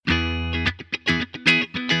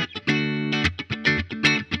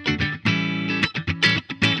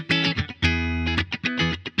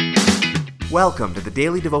Welcome to the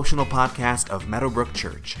daily devotional podcast of Meadowbrook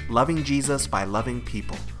Church, loving Jesus by loving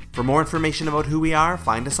people. For more information about who we are,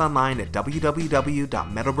 find us online at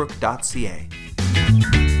www.meadowbrook.ca.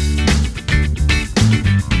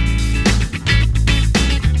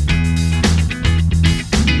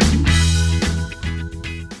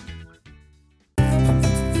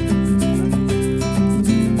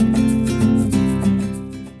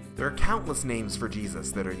 There are countless names for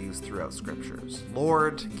Jesus that are used throughout scriptures: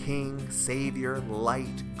 Lord, King, Savior,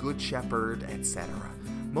 Light, Good Shepherd, etc.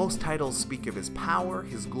 Most titles speak of his power,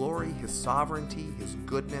 his glory, his sovereignty, his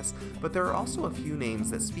goodness, but there are also a few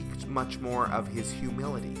names that speak much more of his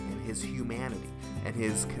humility and his humanity and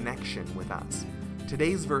his connection with us.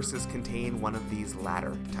 Today's verses contain one of these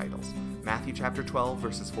latter titles. Matthew chapter 12,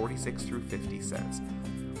 verses 46 through 50 says,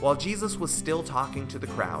 "While Jesus was still talking to the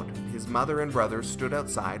crowd, his mother and brothers stood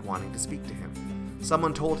outside wanting to speak to him.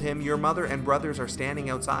 Someone told him, 'Your mother and brothers are standing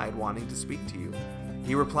outside wanting to speak to you.'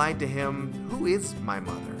 He replied to him, 'Who is my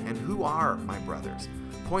mother and who are my brothers?'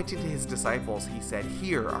 Pointing to his disciples, he said,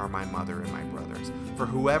 'Here are my mother and my brothers. For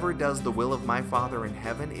whoever does the will of my Father in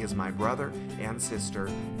heaven is my brother and sister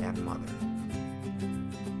and mother.'"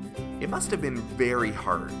 It must have been very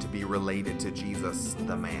hard to be related to Jesus,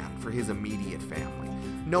 the man, for his immediate family.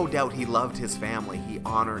 No doubt he loved his family, he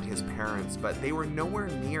honored his parents, but they were nowhere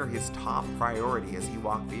near his top priority as he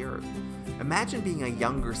walked the earth. Imagine being a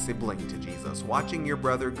younger sibling to Jesus, watching your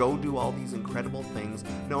brother go do all these incredible things,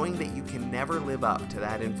 knowing that you can never live up to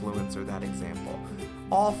that influence or that example.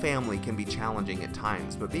 All family can be challenging at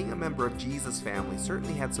times, but being a member of Jesus' family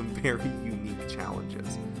certainly had some very unique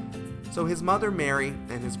challenges. So his mother Mary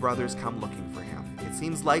and his brothers come looking for him. It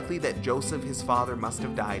seems likely that Joseph, his father, must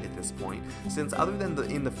have died at this point, since other than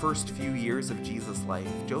in the first few years of Jesus' life,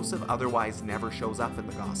 Joseph otherwise never shows up in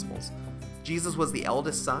the Gospels. Jesus was the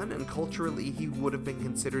eldest son, and culturally he would have been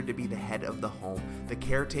considered to be the head of the home, the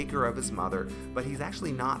caretaker of his mother, but he's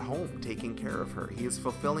actually not home taking care of her. He is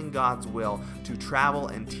fulfilling God's will to travel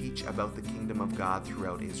and teach about the kingdom of God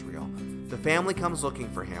throughout Israel. The family comes looking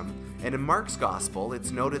for him, and in Mark's gospel, it's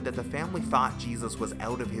noted that the family thought Jesus was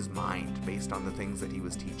out of his mind based on the things that he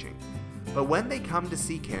was teaching. But when they come to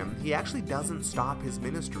seek him, he actually doesn't stop his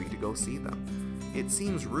ministry to go see them. It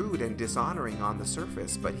seems rude and dishonoring on the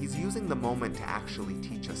surface, but he's using the moment to actually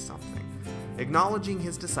teach us something. Acknowledging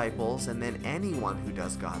his disciples and then anyone who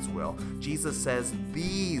does God's will, Jesus says,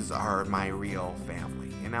 "These are my real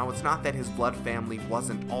family." And now it's not that his blood family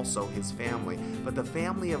wasn't also his family, but the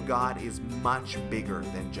family of God is much bigger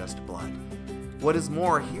than just blood. What is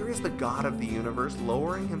more, here is the God of the universe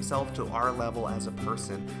lowering himself to our level as a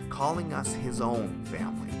person, calling us his own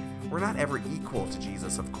family. We're not ever equal to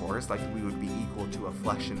Jesus, of course, like we would be equal to a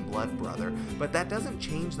flesh and blood brother, but that doesn't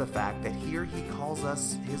change the fact that here he calls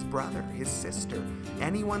us his brother, his sister.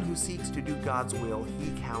 Anyone who seeks to do God's will,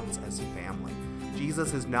 he counts as family.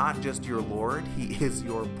 Jesus is not just your Lord, he is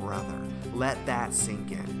your brother. Let that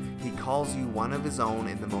sink in. He calls you one of his own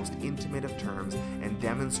in the most intimate of terms and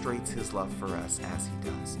demonstrates his love for us as he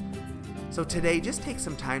does. So today, just take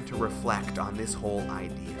some time to reflect on this whole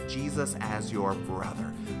idea, Jesus as your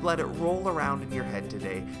brother. Let it roll around in your head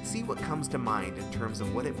today. See what comes to mind in terms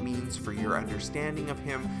of what it means for your understanding of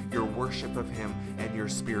him, your worship of him, and your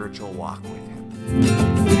spiritual walk with him.